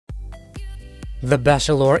The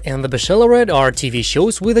Bachelor and The Bachelorette are TV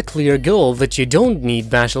shows with a clear goal that you don't need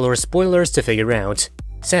Bachelor spoilers to figure out.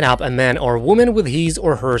 Set up a man or woman with his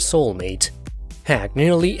or her soulmate. Heck,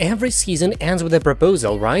 nearly every season ends with a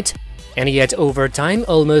proposal, right? And yet over time,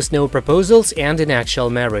 almost no proposals end in actual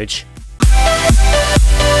marriage.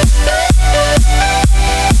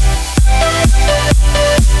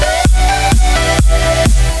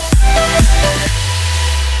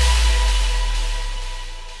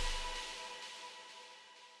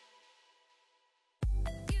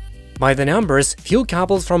 By the numbers, few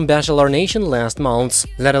couples from Bachelor Nation last months,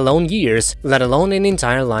 let alone years, let alone an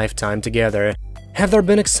entire lifetime together. Have there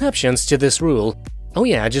been exceptions to this rule? Oh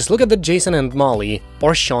yeah, just look at the Jason and Molly,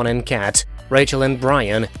 or Sean and Kat, Rachel and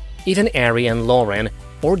Bryan, even Arie and Lauren,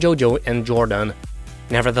 or JoJo and Jordan.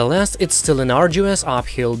 Nevertheless, it's still an arduous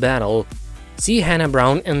uphill battle. See Hannah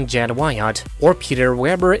Brown and Jed Wyatt, or Peter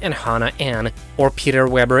Weber and Hannah Ann, or Peter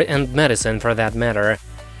Weber and Madison for that matter.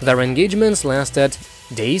 Their engagements lasted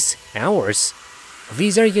days, hours.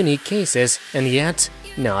 These are unique cases, and yet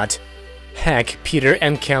not. Heck, Peter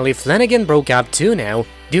and Kelley Flanagan broke up too now.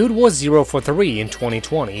 Dude was 0 for 3 in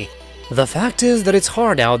 2020. The fact is that it's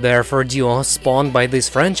hard out there for duos spawned by this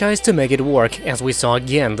franchise to make it work, as we saw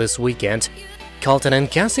again this weekend. Colton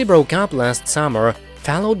and Cassie broke up last summer,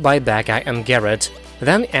 followed by Becca and Garrett,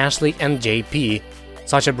 then Ashley and JP.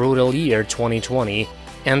 Such a brutal year 2020.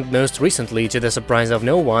 And most recently, to the surprise of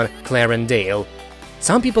no one, Claire and Dale.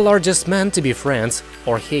 Some people are just meant to be friends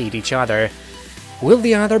or hate each other. Will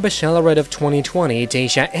the other Bachelorette of 2020,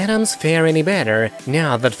 Tayshia Adams, fare any better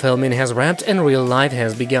now that filming has wrapped and real life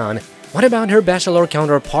has begun? What about her Bachelor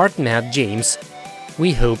counterpart Matt James?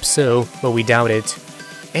 We hope so, but we doubt it.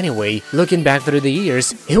 Anyway, looking back through the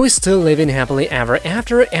years, he was still living happily ever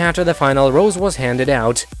after the final rose was handed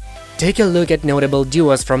out. Take a look at notable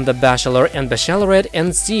duos from The Bachelor and Bachelorette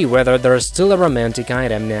and see whether there's still a romantic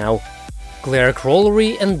item now. Claire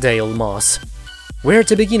Crowley and Dale Moss. Where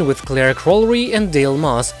to begin with Claire Crowley and Dale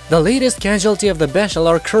Moss, the latest casualty of the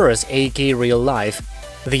Bachelor curse, aka real life.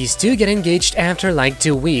 These two get engaged after like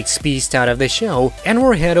 2 weeks, pieced out of the show, and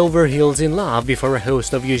were head over heels in love before a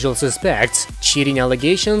host of usual suspects, cheating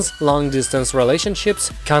allegations, long-distance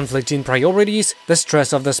relationships, conflicting priorities, the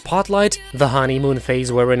stress of the spotlight, the honeymoon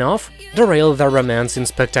phase wearing off, derailed their romance in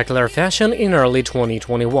spectacular fashion in early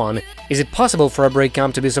 2021. Is it possible for a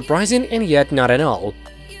breakup to be surprising and yet not at all?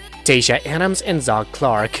 Tayshia Adams and Zach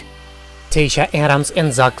Clark. Tayshia Adams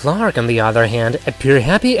and Zach Clark, on the other hand, appear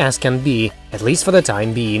happy as can be, at least for the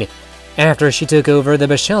time being. After she took over The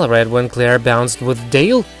Bachelorette when Claire bounced with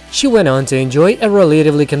Dale, she went on to enjoy a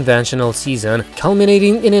relatively conventional season,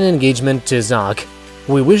 culminating in an engagement to Zach.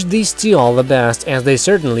 We wish these two all the best, as they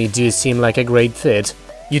certainly do seem like a great fit.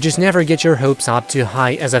 You just never get your hopes up too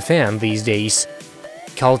high as a fan these days.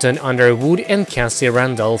 Colton Underwood and Cassie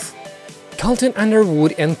Randolph. Colton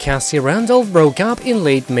Underwood and Cassie Randolph broke up in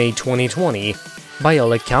late May 2020. By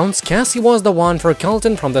all accounts, Cassie was the one for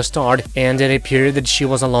Colton from the start, and it appeared that she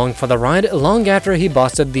was along for the ride long after he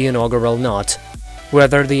busted the inaugural nut.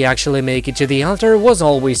 Whether they actually make it to the altar was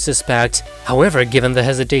always suspect. However, given the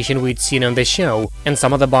hesitation we'd seen on the show, and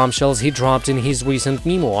some of the bombshells he dropped in his recent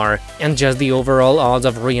memoir, and just the overall odds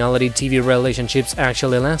of reality TV relationships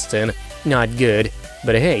actually lasting, not good.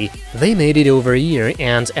 But hey, they made it over a year,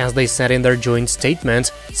 and as they said in their joint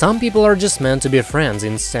statement, some people are just meant to be friends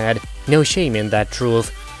instead. No shame in that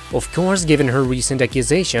truth. Of course, given her recent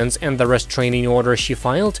accusations and the restraining order she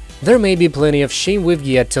filed, there may be plenty of shame we've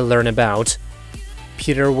yet to learn about.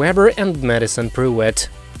 Peter Weber and Madison Pruitt.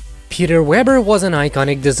 Peter Weber was an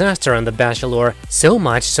iconic disaster on The Bachelor, so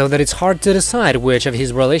much so that it's hard to decide which of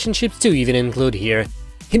his relationships to even include here.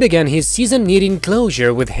 He began his season needing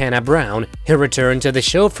closure with Hannah Brown. He returned to the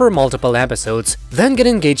show for multiple episodes, then got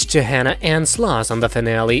engaged to Hannah Ann Sloss on the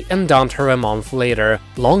finale and dumped her a month later,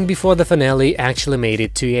 long before the finale actually made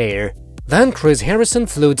it to air. Then Chris Harrison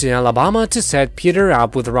flew to Alabama to set Peter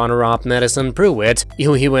up with runner-up Madison Pruitt,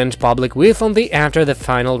 who he went public with on the After the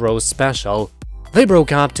Final Rose special. They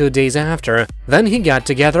broke up 2 days after, then he got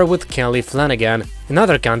together with Kelley Flanagan,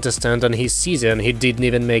 another contestant on his season who didn't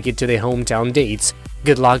even make it to the hometown dates.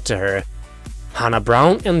 Good luck to her. Hannah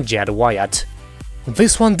Brown and Jed Wyatt.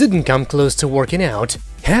 This one didn't come close to working out.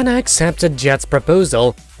 Hannah accepted Jed's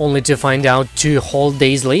proposal, only to find out 2 whole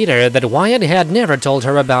days later that Wyatt had never told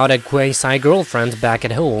her about a quasi-girlfriend back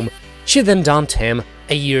at home. She then dumped him.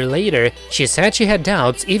 A year later, she said she had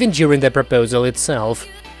doubts even during the proposal itself.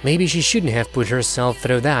 Maybe she shouldn't have put herself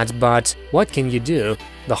through that, but what can you do?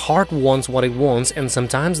 The heart wants what it wants, and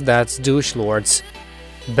sometimes that's douche lords.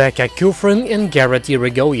 Becca Kufrin and Garrett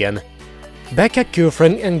Irigoyen. Becca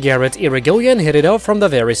Kufrin and Garrett Irigoyen hit it off from the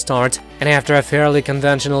very start, and after a fairly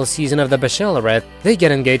conventional season of The Bachelorette, they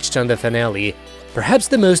get engaged on the finale. Perhaps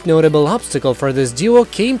the most notable obstacle for this duo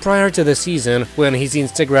came prior to the season, when his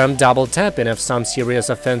Instagram double-tapping of some serious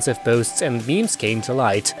offensive posts and memes came to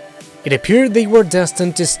light. It appeared they were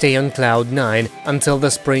destined to stay on Cloud 9 until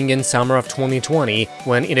the spring and summer of 2020,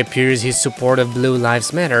 when it appears his support of Blue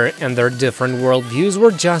Lives Matter and their different worldviews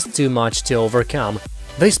were just too much to overcome.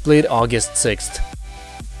 They split August 6th.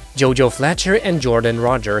 JoJo Fletcher and Jordan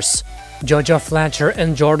Rogers. JoJo Fletcher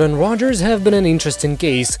and Jordan Rogers have been an interesting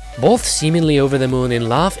case, both seemingly over the moon in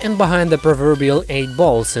love and behind the proverbial 8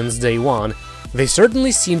 ball since day one. They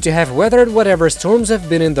certainly seem to have weathered whatever storms have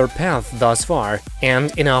been in their path thus far,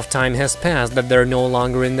 and enough time has passed that they're no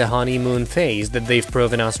longer in the honeymoon phase that they've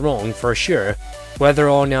proven us wrong for sure. Whether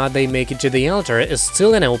or not they make it to the altar is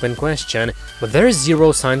still an open question, but there's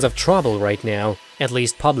zero signs of trouble right now, at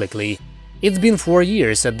least publicly. It's been 4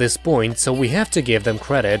 years at this point, so we have to give them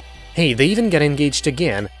credit. Hey, they even get engaged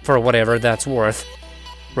again, for whatever that's worth.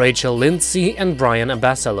 Rachel Lindsay and Bryan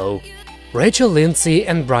Abasolo. Rachel Lindsay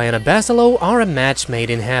and Bryan Abasolo are a match made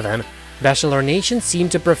in heaven. Bachelor Nation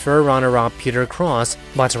seemed to prefer runner-up Peter Cross,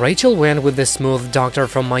 but Rachel went with the smooth doctor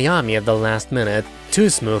from Miami at the last minute, too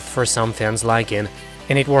smooth for some fans' liking.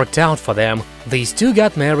 And it worked out for them. These two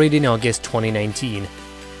got married in August 2019.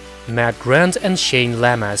 Matt Grant and Shane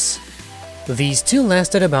Lamas. These two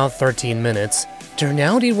lasted about 13 minutes. Turned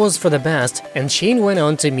out it was for the best, and Shane went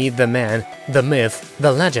on to meet the man, the myth,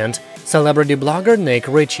 the legend, celebrity blogger Nick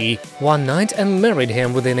Ritchie, one night and married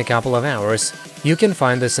him within a couple of hours. You can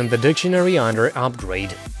find this in the dictionary under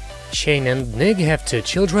Upgrade. Shane and Nick have 2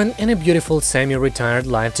 children and a beautiful semi-retired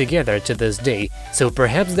life together to this day, so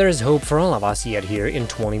perhaps there's hope for all of us yet here in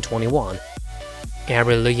 2021.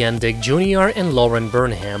 Arie Lauren Jr. and Lauren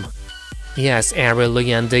Burnham. Yes, Arie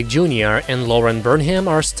Lauren Jr. and Lauren Burnham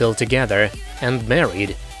are still together and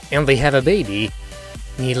married, and they have a baby.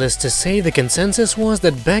 Needless to say, the consensus was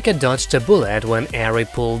that Becca dodged a bullet when Arie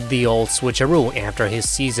pulled the old switcheroo after his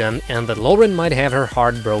season, and that Lauren might have her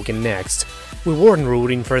heart broken next. We weren't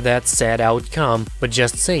rooting for that sad outcome, but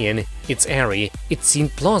just saying, it's Arie. It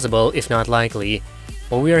seemed plausible, if not likely.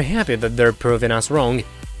 But we are happy that they're proving us wrong.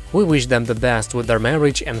 We wish them the best with their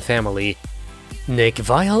marriage and family. Nick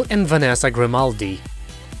Viall and Vanessa Grimaldi.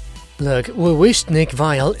 Look, we wished Nick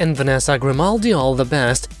Viall and Vanessa Grimaldi all the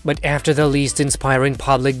best, but after the least inspiring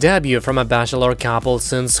public debut from a Bachelor couple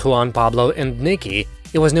since Juan Pablo and Nikki,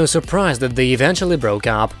 it was no surprise that they eventually broke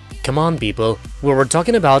up. Come on, people, we were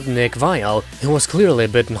talking about Nick Viall, who was clearly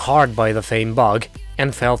bitten hard by the fame bug,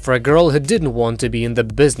 and fell for a girl who didn't want to be in the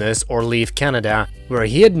business or leave Canada, where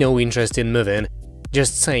he had no interest in moving.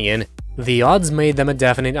 Just saying. The odds made them a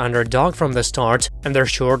definite underdog from the start, and their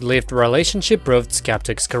short-lived relationship proved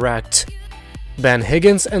skeptics correct. Ben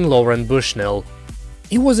Higgins and Lauren Bushnell.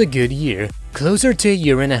 It was a good year, closer to a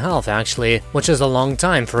year and a half actually, which is a long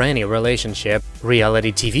time for any relationship,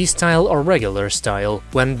 reality TV style or regular style,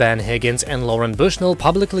 when Ben Higgins and Lauren Bushnell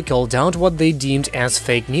publicly called out what they deemed as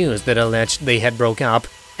fake news that alleged they had broke up,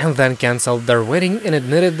 and then cancelled their wedding and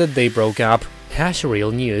admitted that they broke up.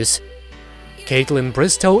 #real news. Caitlin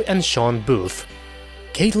Bristow and Sean Booth.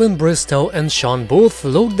 Caitlin Bristow and Sean Booth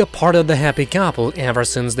looked the part of the happy couple ever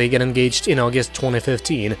since they got engaged in August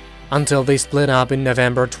 2015, until they split up in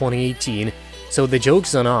November 2018. So the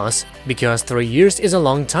joke's on us, because 3 years is a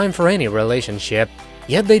long time for any relationship,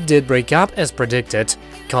 yet they did break up as predicted.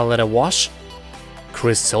 Call it a wash?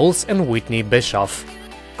 Chris Soules and Whitney Bischoff.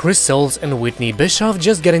 Chris Soules and Whitney Bischoff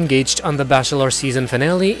just got engaged on the Bachelor season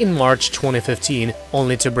finale in March 2015,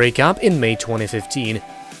 only to break up in May 2015.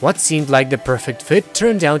 What seemed like the perfect fit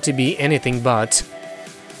turned out to be anything but.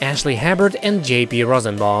 Ashley Hubbard and JP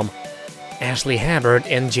Rosenbaum. Ashley Hubbard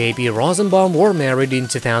and JP Rosenbaum were married in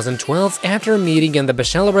 2012 after meeting on The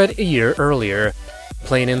Bachelorette a year earlier.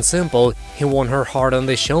 Plain and simple, he won her heart on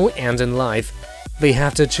the show and in life. They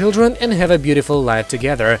have 2 children and have a beautiful life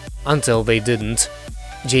together, until they didn't.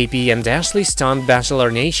 JP and Ashley stunned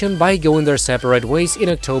Bachelor Nation by going their separate ways in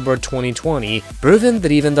October 2020, proving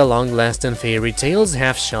that even the long-lasting fairy tales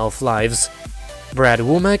have shelf lives. Brad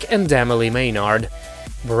Womack and Emily Maynard.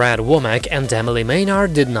 Brad Womack and Emily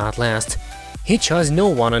Maynard did not last. He chose no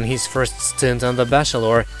one on his first stint on The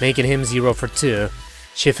Bachelor, making him 0 for 2.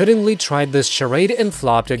 She fittingly tried this charade and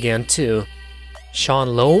flopped again too.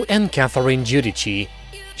 Sean Lowe and Catherine Giudice.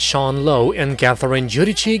 Sean Lowe and Catherine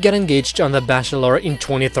Giudice got engaged on The Bachelor in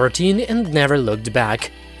 2013 and never looked back.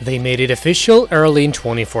 They made it official early in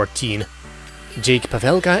 2014. Jake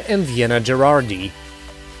Pavelka and Vienna Girardi.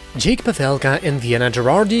 Jake Pavelka and Vienna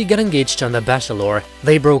Girardi got engaged on The Bachelor.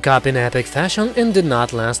 They broke up in epic fashion and did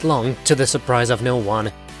not last long, to the surprise of no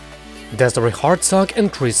one. Desiree Hartsock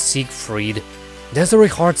and Chris Siegfried. Desiree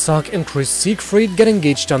Hartsock and Chris Siegfried got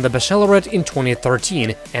engaged on The Bachelorette in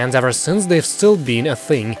 2013, and ever since they've still been a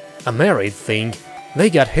thing, a married thing. They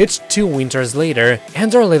got hitched 2 winters later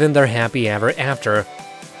and are living their happy ever after.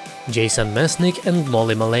 Jason Mesnick and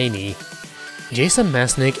Molly Mullaney. Jason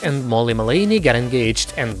Mesnick and Molly Mullaney got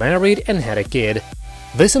engaged and married and had a kid.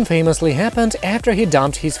 This infamously happened after he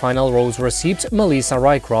dumped his final rose receipt Melissa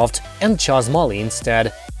Rycroft and chose Molly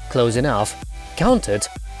instead. Close enough. Count it.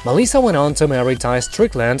 Melissa went on to marry Ty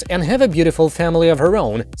Strickland and have a beautiful family of her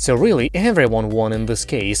own, so really everyone won in this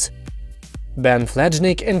case. Ben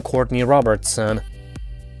Flajnik and Courtney Robertson.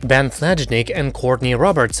 Ben Flajnik and Courtney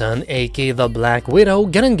Robertson, aka the Black Widow,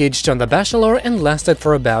 got engaged on The Bachelor and lasted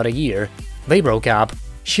for about a year. They broke up.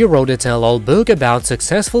 She wrote a tell-all book about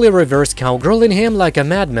successfully reverse cowgirling him like a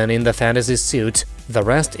madman in the fantasy suit. The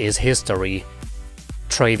rest is history.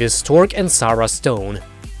 Travis Stork and Sarah Stone.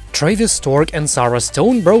 Travis Stork and Sarah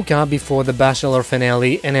Stone broke up before the Bachelor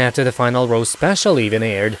finale and after the final rose special even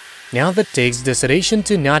aired. Now that takes decision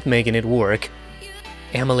to not making it work.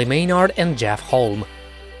 Emily Maynard and Jeff Holm.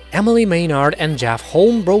 Emily Maynard and Jeff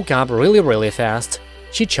Holm broke up really fast.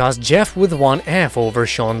 She chose Jeff with one F over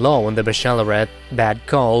Sean Lowe in The Bachelorette. Bad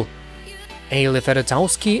call. Ailey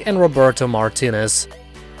Fedotowsky and Roberto Martinez.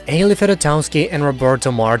 Ailey Fedotowsky and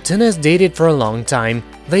Roberto Martinez dated for a long time.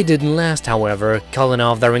 They didn't last, however, calling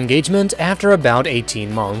off their engagement after about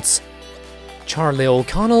 18 months. Charlie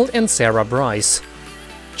O'Connell and Sarah Bryce.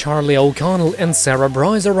 Charlie O'Connell and Sarah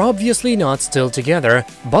Bryce are obviously not still together,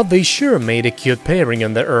 but they sure made a cute pairing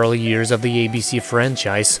in the early years of the ABC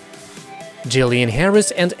franchise. Jillian Harris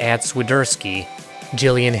and Ed Swiderski.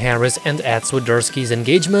 Jillian Harris and Ed Swiderski's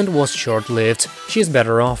engagement was short-lived. She's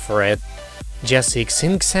better off for it. Jessica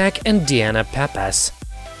Sinksack and Deanna Pappas.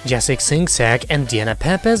 Jessica Sinksack and Deanna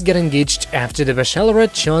Pappas got engaged after The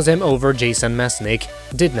Bachelorette chose him over Jason Mesnick.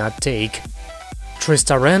 Did not take.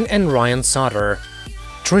 Trista Rehn and Ryan Sutter.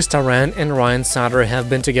 Trista Rehn and Ryan Sutter have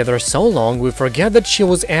been together so long we forget that she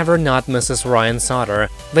was ever not Mrs. Ryan Sutter.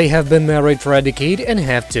 They have been married for a decade and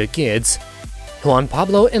have 2 kids. Juan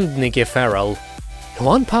Pablo and Nikki Farrell.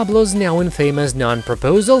 Juan Pablo's now infamous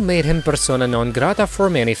non-proposal made him persona non grata for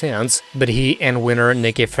many fans, but he and winner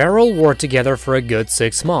Nikki Farrell were together for a good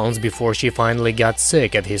 6 months before she finally got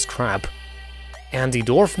sick of his crap. Andy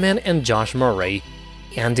Dorfman and Josh Murray.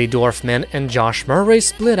 Andy Dorfman and Josh Murray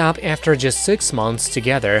split up after just 6 months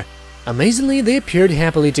together. Amazingly, they appeared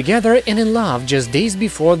happily together and in love just days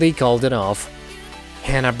before they called it off.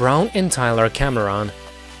 Hannah Brown and Tyler Cameron.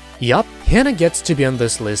 Yup, Hannah gets to be on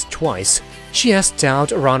this list twice. She asked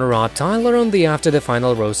out runner-up Tyler on the After the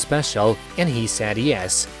Final Rose special, and he said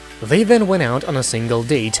yes. They then went out on a single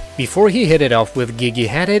date, before he hit it off with Gigi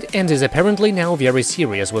Hadid and is apparently now very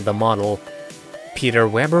serious with the model. Peter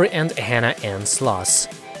Weber and Hannah Ann Sloss.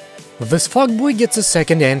 This fuckboy gets a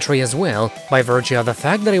second entry as well, by virtue of the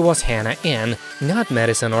fact that it was Hannah Ann, not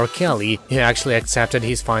Madison or Kelley, who actually accepted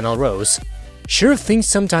his final rose. Sure, things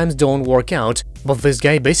sometimes don't work out, but this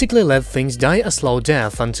guy basically let things die a slow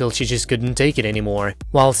death until she just couldn't take it anymore,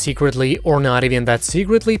 while secretly, or not even that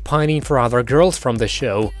secretly, pining for other girls from the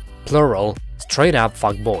show. Plural, straight up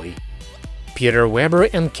fuckboy. Peter Weber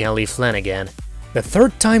and Kelley Flanagan. The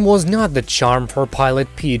third time was not the charm for pilot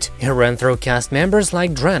Pete, who ran through cast members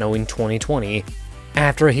like Drano in 2020.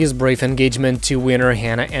 After his brief engagement to winner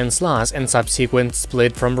Hannah Ann Sloss and subsequent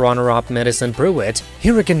split from runner-up Madison Pruitt,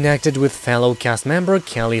 he reconnected with fellow cast member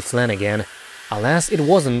Kelley Flanagan. Alas, it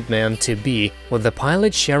wasn't meant to be, with the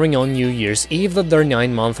pilot sharing on New Year's Eve that their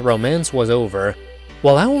 9-month romance was over.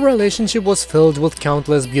 While our relationship was filled with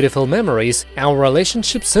countless beautiful memories, our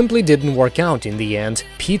relationship simply didn't work out in the end,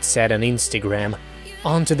 Pete said on Instagram.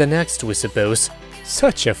 On to the next, we suppose.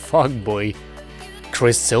 Such a fuckboy.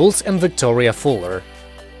 Chris Soules and Victoria Fuller.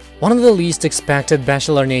 One of the least expected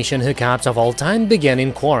Bachelor Nation hookups of all time began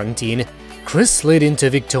in quarantine. Chris slid into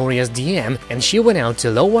Victoria's DM and she went out to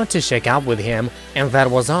Loa to check up with him, and that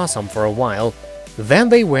was awesome for a while. Then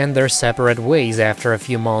they went their separate ways after a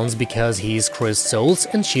few months because he's Chris Soules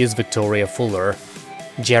and she's Victoria Fuller.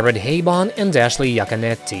 Jared Habon and Ashley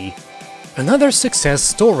Iaconetti. Another success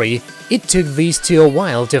story. It took these two a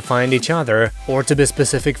while to find each other, or to be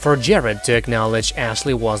specific, for Jared to acknowledge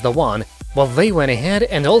Ashley was the one, but they went ahead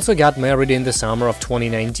and also got married in the summer of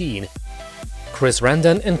 2019. Chris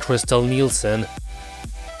Randon and Crystal Nielsen.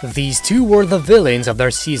 These two were the villains of their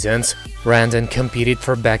seasons. Randon competed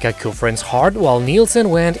for Becca Kufrin's heart while Nielsen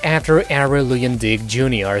went after Arie Luyendyk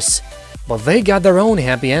Jr.'s. but they got their own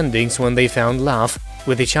happy endings when they found love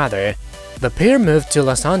with each other. The pair moved to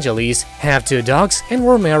Los Angeles, have 2 dogs, and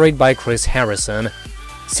were married by Chris Harrison.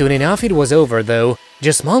 Soon enough it was over though.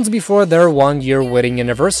 Just months before their 1-year wedding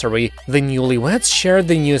anniversary, the newlyweds shared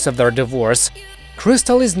the news of their divorce.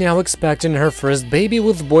 Crystal is now expecting her first baby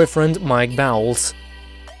with boyfriend Mike Bowles.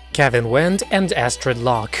 Kevin Wendt and Astrid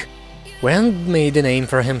Locke. Wendt made a name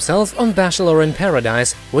for himself on Bachelor in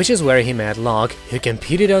Paradise, which is where he met Locke, who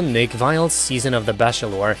competed on Nick Viall's season of The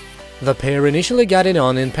Bachelor. The pair initially got it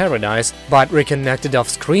on in Paradise, but reconnected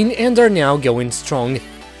off-screen and are now going strong.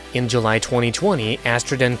 In July 2020,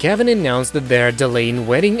 Astrid and Kevin announced that they are delaying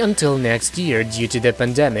wedding until next year due to the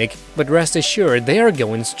pandemic, but rest assured they are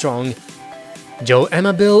going strong. Joe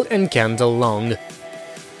Amabile and Kendall Long.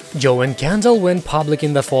 Joe and Kendall went public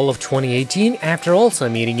in the fall of 2018 after also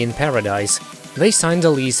meeting in Paradise. They signed a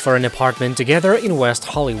lease for an apartment together in West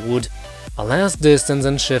Hollywood. Alas, distance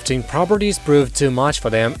and shifting properties proved too much for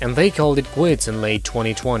them and they called it quits in late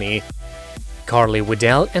 2020. Carly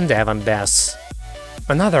Waddell and Evan Bass.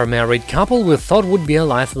 Another married couple we thought would be a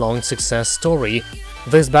lifelong success story.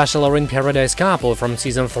 This Bachelor in Paradise couple from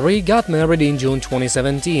Season 3 got married in June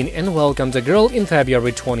 2017 and welcomed a girl in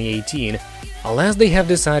February 2018. Alas, they have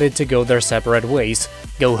decided to go their separate ways.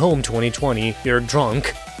 Go home 2020, you're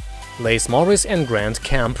drunk. Lace Morris and Grant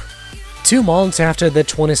Kemp. 2 months after the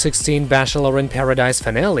 2016 Bachelor in Paradise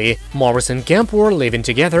finale, Morris and Kemp were living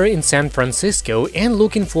together in San Francisco and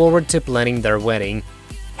looking forward to planning their wedding.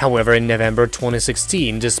 However, in November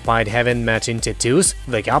 2016, despite having matching tattoos,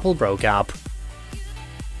 the couple broke up.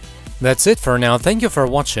 That's it for now, thank you for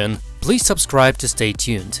watching, please subscribe to stay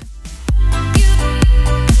tuned.